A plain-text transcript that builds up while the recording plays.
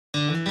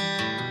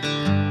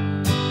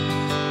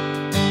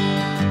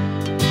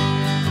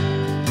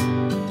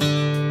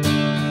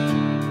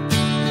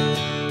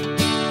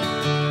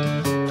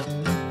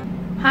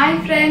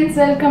friends,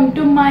 welcome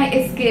to my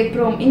escape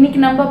room. இன்னைக்கு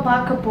நம்ம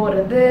பார்க்க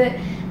போறது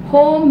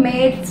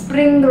homemade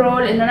spring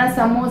roll இல்லனா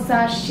samosa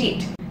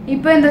sheet.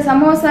 இப்போ இந்த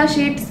samosa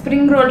sheet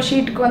spring roll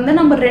sheetக்கு வந்து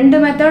நம்ம ரெண்டு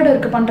மெத்தட்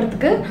இருக்கு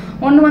பண்றதுக்கு.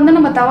 ஒன்னு வந்து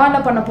நம்ம தவால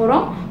பண்ண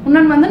போறோம்,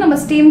 இன்னொன்னு வந்து நம்ம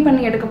ஸ்டீம்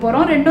பண்ணி எடுக்க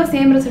போறோம். ரெண்டும்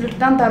சேம்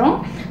ரிசல்ட் தான் தரும்.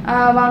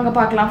 வாங்க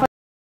பார்க்கலாம்.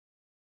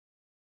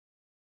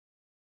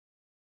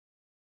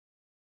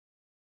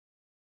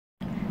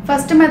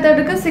 First method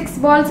க்கு 6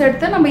 balls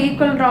எடுத்து நம்ம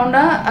equal round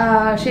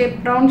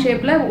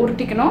shapeல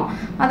உருட்டிக்கணும்.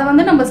 அத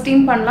வந்து நம்ம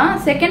ஸ்டீம் பண்ணலாம்.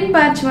 செகண்ட்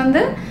பேட்ச்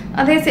வந்து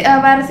அதே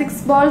வேற 6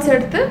 balls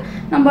எடுத்து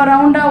நம்ம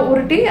ரவுண்டா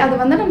உருட்டி அத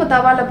வந்து நம்ம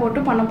தவால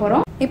போட்டு பண்ண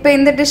போறோம். இப்போ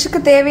இந்த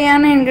டிஷ்க்கு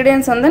தேவையான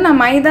இன்கிரிடியன்ட்ஸ் வந்து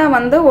நான் மைதா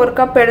வந்து 1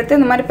 கப் எடுத்து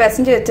இந்த மாதிரி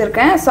பிசைஞ்சு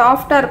வச்சிருக்கேன்.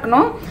 சாஃப்ட்டா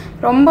இருக்கணும்.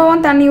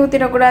 ரொம்பவும் தண்ணி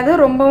ஊத்திட கூடாது,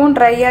 ரொம்பவும்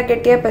ட்ரையா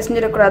கெட்டியா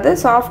பிசைஞ்சிட கூடாது.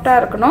 சாஃப்ட்டா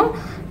இருக்கணும்.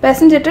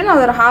 பிசைஞ்சிட்டு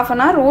நான் ஒரு half an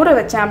hour ஊற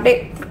வச்சேன். அப்படியே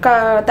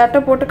தட்டை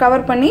போட்டு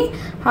கவர் பண்ணி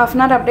half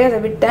an hour அப்படியே அதை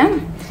விட்டேன்.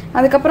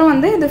 அதுக்கப்புறம்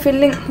வந்து இது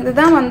ஃபில்லிங்.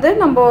 இதுதான் வந்து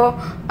நம்ம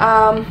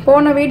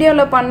போன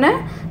வீடியோவில் பண்ண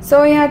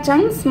சோயா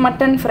சங்க்ஸ்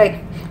மட்டன் ஃப்ரை.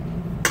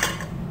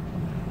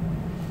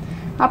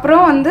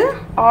 அப்புறம் வந்து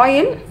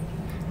ஆயில்,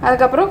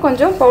 அதுக்கப்புறம்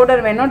கொஞ்சம்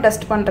பவுடர் வேணும்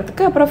டஸ்ட்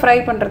பண்ணுறதுக்கு, அப்புறம் ஃப்ரை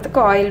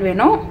பண்ணுறதுக்கு ஆயில்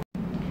வேணும்.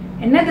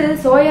 என்னது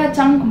சோயா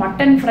சங்க்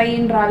மட்டன்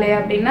ஃப்ரைன்றாலே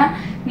அப்படின்னா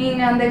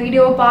நீங்கள் அந்த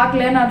வீடியோவை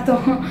பார்க்கலன்னு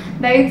அர்த்தம்.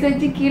 தயவு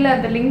செஞ்சு கீழே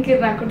அந்த லிங்க்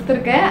நான்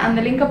கொடுத்துருக்கேன், அந்த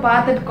லிங்கை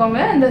பார்த்துட்டுக்கோங்க.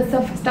 இந்த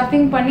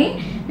ஸ்டஃபிங் பண்ணி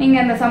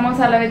நீங்கள் அந்த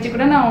சமோசாவில் வச்சு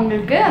கூட நான்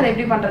உங்களுக்கு அதை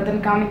எப்படி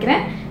பண்ணுறதுன்னு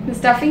காமிக்கிறேன். இந்த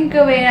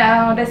ஸ்டஃபிங்க்கு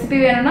ரெசிபி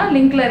வேணும்னா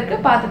லிங்க்ல இருக்கு,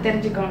 பார்த்து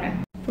தெரிஞ்சுக்கோங்க.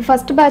 இப்போ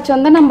ஃபர்ஸ்ட் பேட்ச்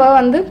வந்து நம்ம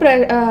வந்து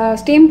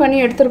ஸ்டீம் பண்ணி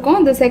எடுத்துருக்கோம்.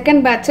 இந்த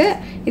செகண்ட் பேட்ச்சு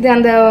இது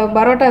அந்த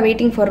பரோட்டா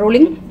வெயிட்டிங் ஃபார்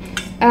ரோலிங்.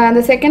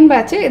 அந்த செகண்ட்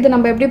பேட்ச்சு இது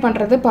நம்ம எப்படி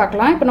பண்ணுறது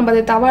பார்க்கலாம். இப்போ நம்ம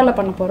அதை தவாவில்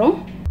பண்ண போகிறோம்.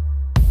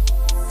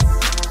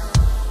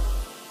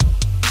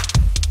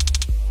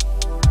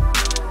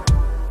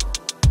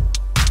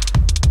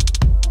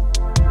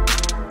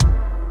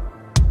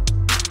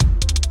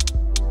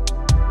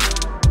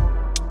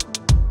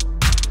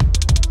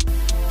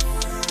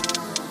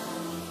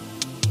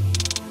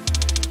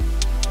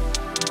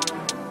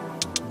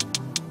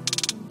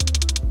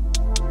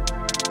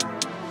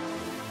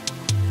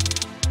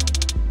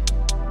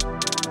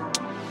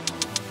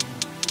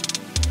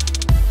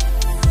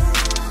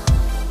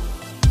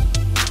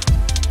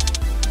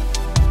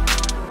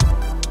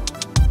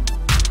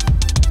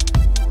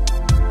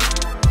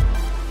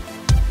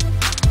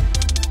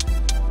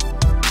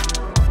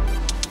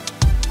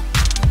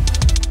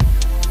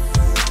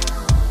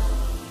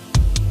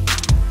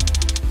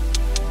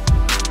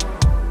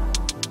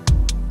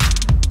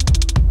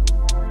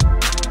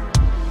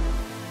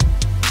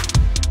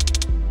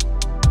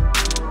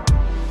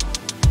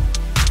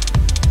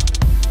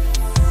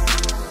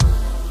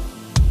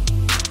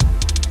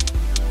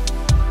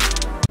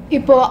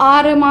 இப்போ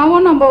 6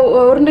 மாவும் நம்ம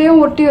உருண்டையும்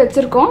ஒட்டி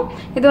வச்சிருக்கோம்.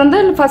 இது வந்து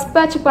ஃபர்ஸ்ட்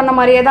பேட்ச் பண்ண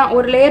மாதிரியே தான்.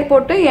 ஒரு லேயர்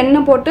போட்டு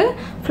எண்ணெய் போட்டு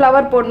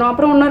ஃப்ளவர் போடணும்,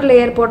 அப்புறம் இன்னொரு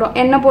லேயர் போடும்,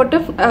 எண்ணெய் போட்டு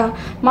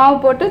மாவு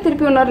போட்டு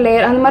திருப்பி இன்னொரு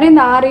லேயர், அந்த மாதிரி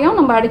இந்த 6ஐயும்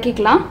நம்ம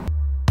அடுக்கிக்கலாம்.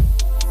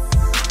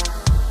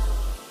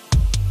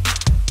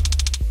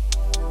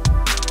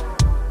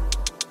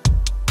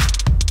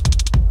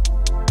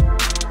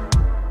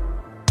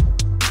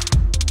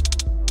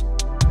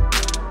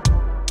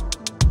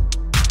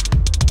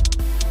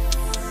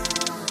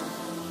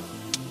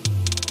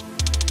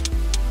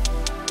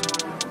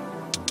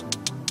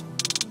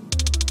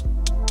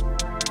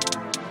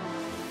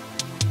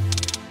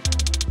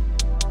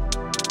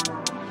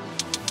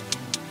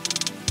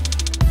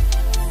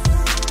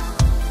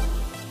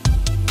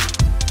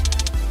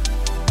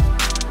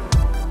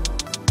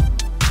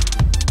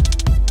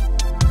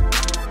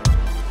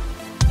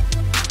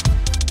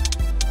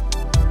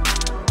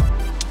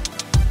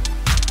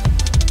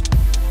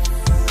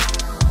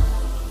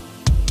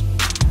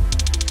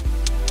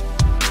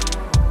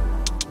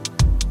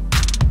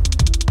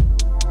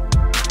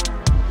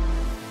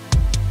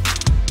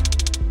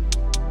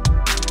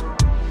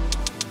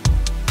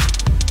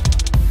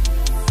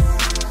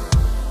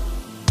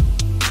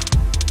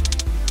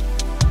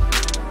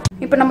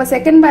 இப்போ நம்ம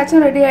செகண்ட்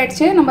பேட்சும் ரெடி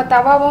ஆயிடுச்சு, நம்ம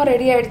தவாவும்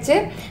ரெடி ஆயிடுச்சு.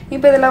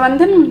 இப்போ இதில்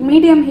வந்து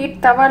மீடியம் ஹீட்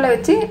தவாவில்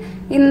வச்சு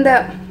இந்த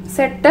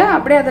செட்டை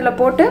அப்படியே அதில்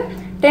போட்டு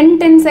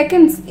 10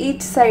 செகண்ட்ஸ்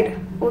ஈச் சைடு.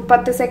 ஒரு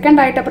 10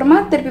 செகண்ட் ஆகிட்ட அப்புறமா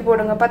திருப்பி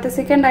போடுங்க, 10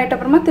 செகண்ட் ஆகிட்ட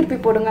அப்புறமா திருப்பி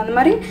போடுங்க. அந்த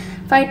மாதிரி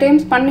 5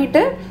 டைம்ஸ்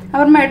பண்ணிவிட்டு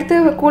அப்புறமா எடுத்து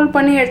கூல்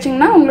பண்ணி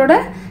அடிச்சிங்கன்னா உங்களோட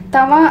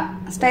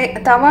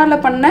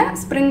தவாவில் பண்ண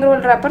spring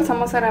roll rapper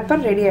samosa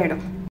rapper ready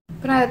ஆகிடும்.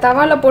 இப்போ நான் அதை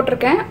தவாவில்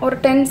போட்டிருக்கேன். ஒரு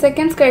 10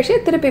 செகண்ட்ஸ்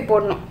கழிச்சு திருப்பி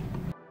போடணும்.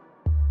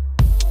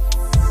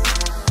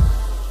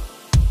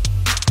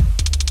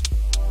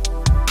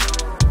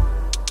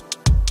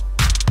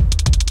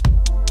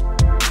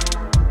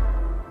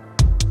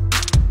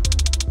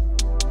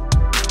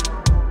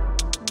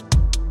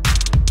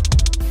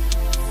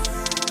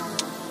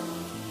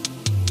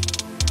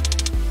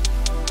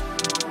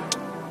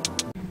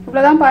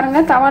 இவ்வளோதான்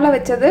பாருங்கள், தவாவில்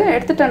வச்சது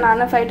எடுத்துட்டேன்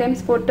நான் 5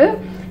 டைம்ஸ் போட்டு.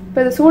 இப்போ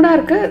இது சூடாக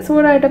இருக்குது.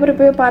 சூடாகிட்ட பிறகு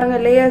போய்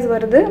பாருங்கள் லேயர்ஸ்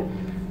வருது.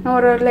 நான்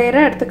ஒரு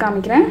லேயரை எடுத்து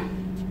காமிக்கிறேன்.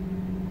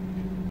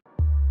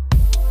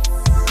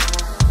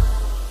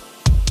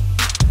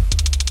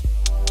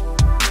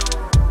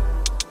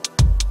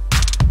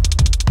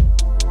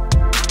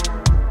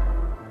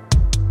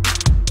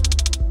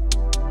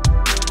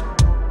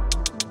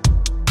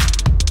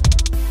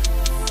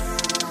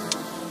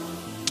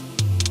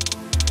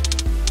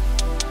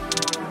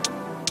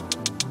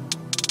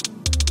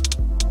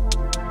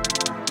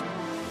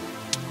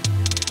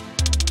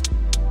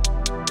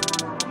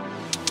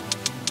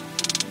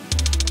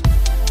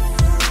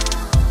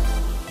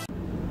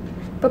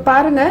 இப்போ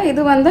பாருங்கள்,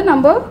 இது வந்து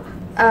நம்ம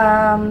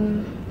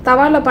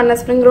தவாவில் பண்ண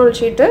ஸ்ப்ரிங் ரோல்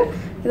ஷீட்டு,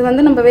 இது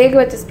வந்து நம்ம வேக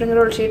வச்ச ஸ்ப்ரிங்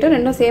ரோல் ஷீட்டு,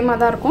 ரெண்டும் சேமாக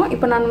தான் இருக்கும்.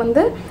 இப்போ நான்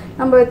வந்து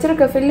நம்ம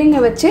வச்சுருக்க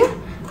ஃபில்லிங்கை வச்சு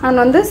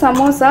நான் வந்து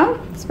samosa,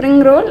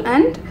 spring roll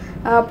and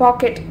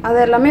packet அது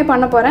எல்லாமே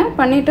பண்ண போகிறேன்.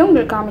 பண்ணிவிட்டு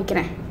உங்களுக்கு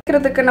காமிக்கிறேன்.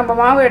 தேய்க்கிறதுக்கு நம்ம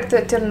மாவு எடுத்து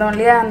வச்சுருந்தோம்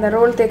இல்லையா, அந்த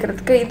ரோல்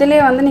தேய்க்கிறதுக்கு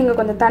இதிலே வந்து நீங்கள்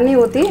கொஞ்சம் தண்ணி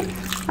ஊற்றி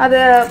அது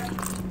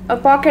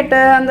பாக்கெட்டு,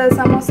 அந்த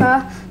சமோசா,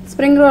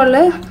 ஸ்ப்ரிங்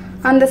ரோலு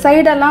அந்த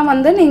சைடெல்லாம்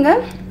வந்து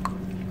நீங்கள்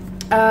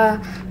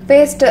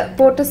பேஸ்ட்டு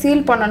போட்டு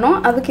சீல் பண்ணணும்.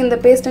 அதுக்கு இந்த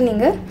பேஸ்ட்டை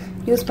நீங்கள்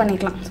யூஸ்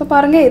பண்ணிக்கலாம். ஸோ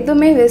பாருங்கள்,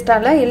 எதுவுமே வேஸ்ட்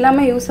ஆகலை,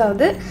 எல்லாமே யூஸ்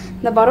ஆகுது.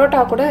 இந்த பரோட்டா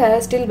கூட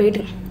ஸ்டில்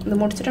வெயிட்டிங். இதை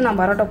முடிச்சுட்டு நான்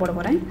பரோட்டா போட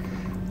போகிறேன்.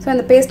 ஸோ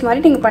இந்த பேஸ்ட்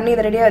மாதிரி நீங்கள் பண்ணி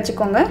இதை ரெடியாக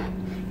வச்சுக்கோங்க.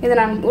 இதை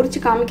நான் உரிச்சு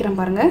காமிக்கிறேன்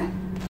பாருங்கள்.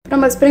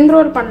 நம்ம ஸ்ப்ரிங்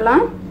ரோல்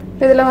பண்ணலாம்.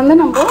 இதில் வந்து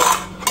நம்ம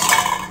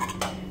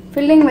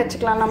ஃபில்லிங்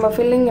வச்சுக்கலாம். நம்ம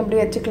ஃபில்லிங் எப்படி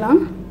வச்சுக்கலாம்,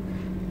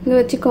 இங்கே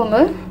வச்சுக்கோங்க.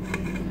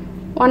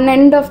 ஒன்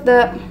எண்ட் ஆஃப் த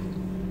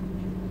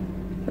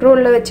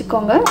ரோலில்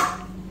வச்சுக்கோங்க.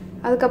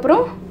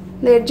 அதுக்கப்புறம்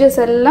இந்த எட்ஜஸ்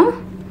எல்லாம்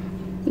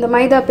இந்த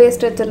மைதா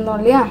பேஸ்ட் வச்சுருந்தோம்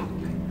இல்லையா,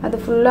 அது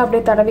ஃபுல்லாக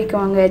அப்படியே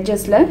தடவிக்குவாங்க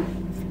எட்ஜஸில்.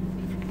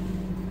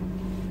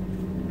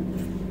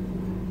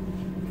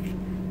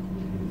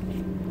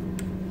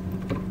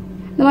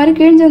 இந்த மாதிரி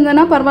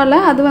கிழிஞ்சிருந்ததுன்னா பரவாயில்ல,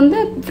 அது வந்து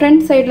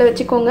ஃப்ரண்ட் சைடில்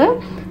வச்சுக்கோங்க.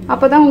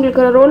 அப்போ தான்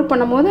உங்களுக்கு ரோல்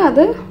பண்ணும் போது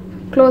அது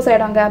க்ளோஸ்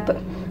ஆகிடும் கேப்பு.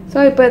 ஸோ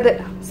இப்போ இது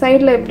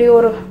சைடில் இப்படி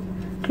ஒரு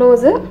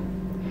க்ளோஸு,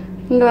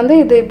 இங்கே வந்து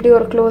இது இப்படி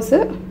ஒரு க்ளோஸு.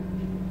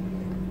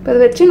 இப்போ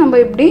இதை வச்சு நம்ம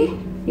இப்படி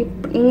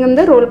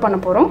இங்கேருந்து ரோல் பண்ண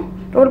போகிறோம்.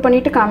 ரோல்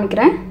பண்ணிவிட்டு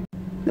காமிக்கிறேன்.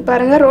 இது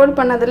பாருங்கள், ரோல்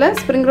பண்ணதில்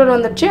ஸ்ப்ரிங் ரோல்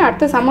வந்துடுச்சு.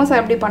 அடுத்து சமோசா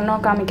எப்படி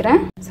பண்ணோம்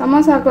காமிக்கிறேன்.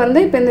 சமோசாவுக்கு வந்து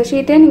இப்போ இந்த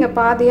ஷீட்டே நீங்கள்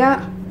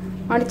பாதியாக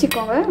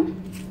மடிச்சிக்கோங்க.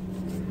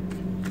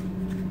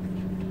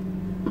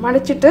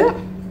 மடிச்சிட்டு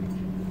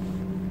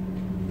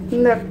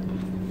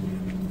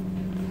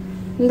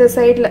இந்த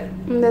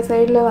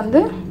சைடில் வந்து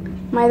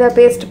மைதா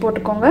பேஸ்ட்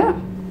போட்டுக்கோங்க.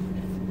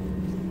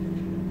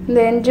 இந்த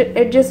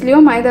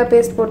எட்ஜஸ்லேயும் மைதா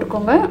பேஸ்ட்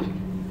போட்டுக்கோங்க.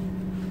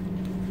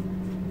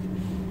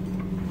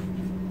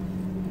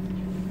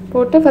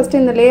 போட்டு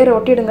ஃபஸ்ட்டு இந்த லேயரை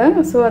ஒட்டிடுங்க.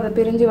 ஸோ அது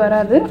பிரிஞ்சு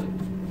வராது,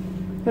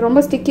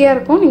 ரொம்ப ஸ்டிக்கியாக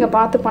இருக்கும், நீங்கள்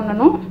பார்த்து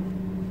பண்ணணும்.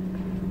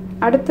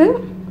 அடுத்து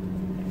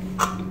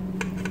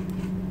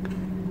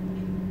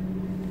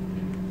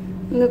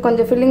இங்கே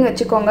கொஞ்சம் ஃபில்லிங்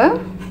வச்சுக்கோங்க.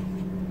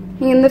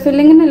 நீங்கள் இந்த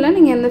ஃபில்லிங்குன்னு இல்லை,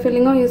 நீங்கள் எந்த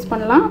ஃபில்லிங்கும் யூஸ்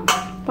பண்ணலாம்.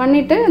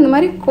 பண்ணிவிட்டு இந்த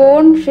மாதிரி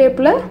கோன்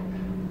ஷேப்பில்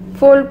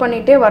ஃபோல்ட்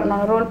பண்ணிகிட்டே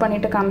வரணும். ரோல்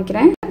பண்ணிவிட்டு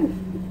காமிக்கிறேன்.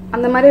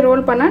 அந்த மாதிரி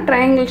ரோல் பண்ணால்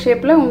ட்ரையாங்கிள்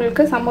ஷேப்பில்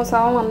உங்களுக்கு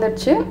சமோசாவும்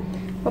வந்துடுச்சு.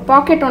 இப்போ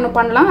பாக்கெட் ஒன்று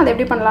பண்ணலாம். அது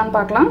எப்படி பண்ணலான்னு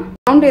பார்க்கலாம்.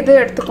 ரவுண்ட் இது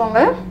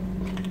எடுத்துக்கோங்க.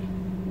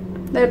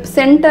 இந்த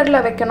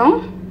சென்டரில் வைக்கணும்.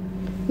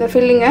 இந்த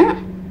ஃபில்லிங்கை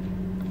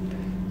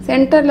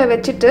சென்டரில்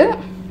வச்சுட்டு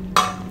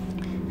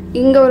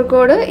இங்கே ஒரு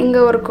கோடு,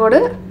 இங்கே ஒரு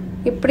கோடு,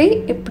 இப்படி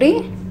இப்படி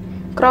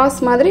கிராஸ்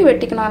மாதிரி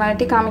வெட்டிக்கணும். நான்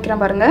வெட்டி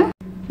காமிக்கிறேன் பாருங்கள்.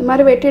 இந்த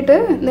மாதிரி வெட்டிட்டு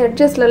இந்த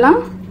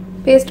எட்ஜஸ்லலாம்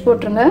பேஸ்ட்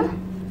போட்டுருங்க.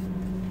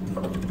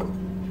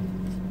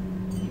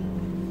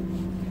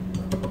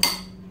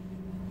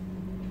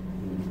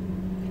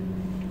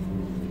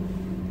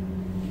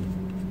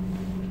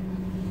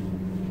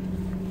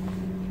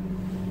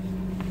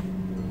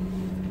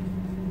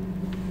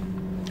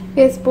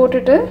 பேஸ்ட்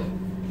போட்டுட்டு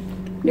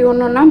இப்படி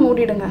ஒன்று ஒன்றா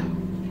மூடிடுங்க.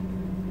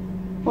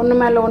 ஒன்று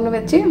மேலே ஒன்று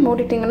வச்சு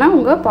மூடிட்டிங்கன்னா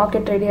உங்கள்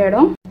பாக்கெட் ரெடி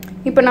ஆகிடும்.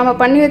 இப்போ நம்ம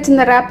பண்ணி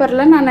வச்சிருந்த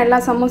ரேப்பரில் நான் எல்லா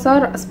சமோசா,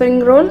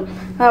 ஸ்ப்ரிங் ரோல்,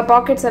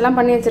 பாக்கெட்ஸ் எல்லாம்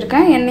பண்ணி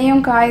வச்சுருக்கேன்.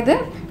 எண்ணெயும் காயுது.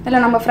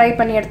 இதில் நம்ம ஃப்ரை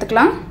பண்ணி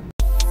எடுத்துக்கலாம்.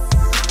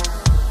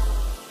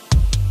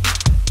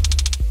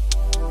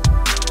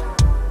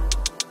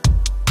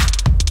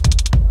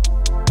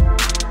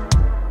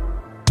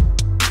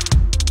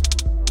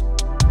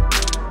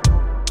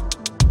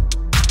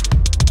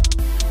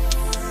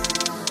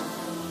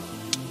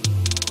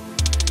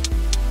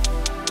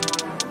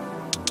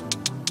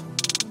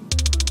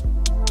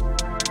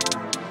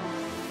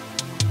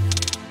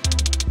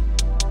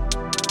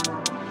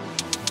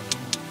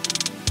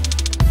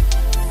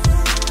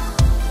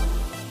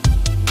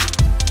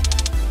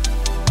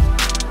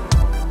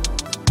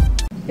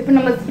 இப்போ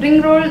நம்ம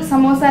ஸ்ப்ரிங் ரோல்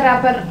சமோசா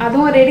ரேப்பர்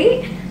அதுவும் ரெடி.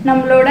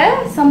 நம்மளோட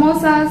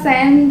samosas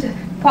and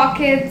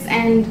pockets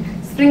and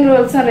spring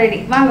ரோல்ஸும் ready.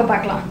 வாங்க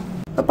பார்க்கலாம்.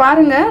 இப்போ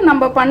பாருங்கள்,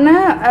 நம்ம பண்ண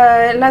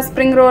எல்லா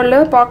ஸ்ப்ரிங் ரோலு,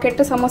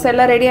 பாக்கெட்டு, சமோசா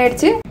எல்லாம் ரெடி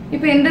ஆயிடுச்சு.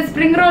 இப்போ இந்த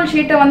ஸ்ப்ரிங் ரோல்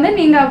ஷீட்டை வந்து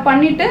நீங்கள்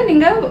பண்ணிவிட்டு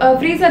நீங்கள்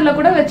ஃப்ரீசரில்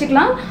கூட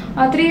வச்சுக்கலாம்.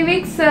 3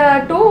 weeks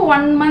to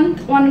 1 month,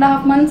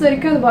 1.5 months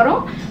வரைக்கும் இது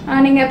வரும்.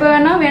 நீங்கள் எப்போ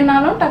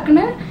வேணாலும்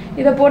டக்குன்னு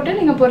இதை போட்டு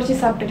நீங்கள்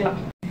பொரிச்சு சாப்பிட்டுக்கலாம்.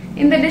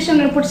 இந்த டிஷ்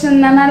உங்களுக்கு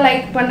பிடிச்சிருந்தா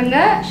லைக்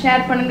பண்ணுங்கள்,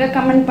 ஷேர் பண்ணுங்கள்,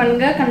 கமெண்ட்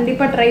பண்ணுங்கள்,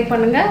 கண்டிப்பாக ட்ரை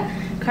பண்ணுங்கள்,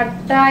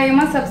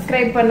 கட்டாயமாக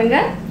சப்ஸ்கிரைப்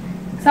பண்ணுங்கள்.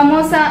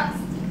 Samosa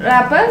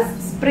wrappers,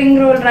 spring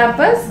roll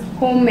wrappers,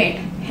 homemade,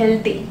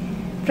 healthy.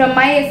 From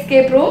my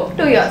escape room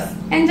to yours.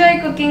 Enjoy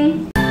cooking.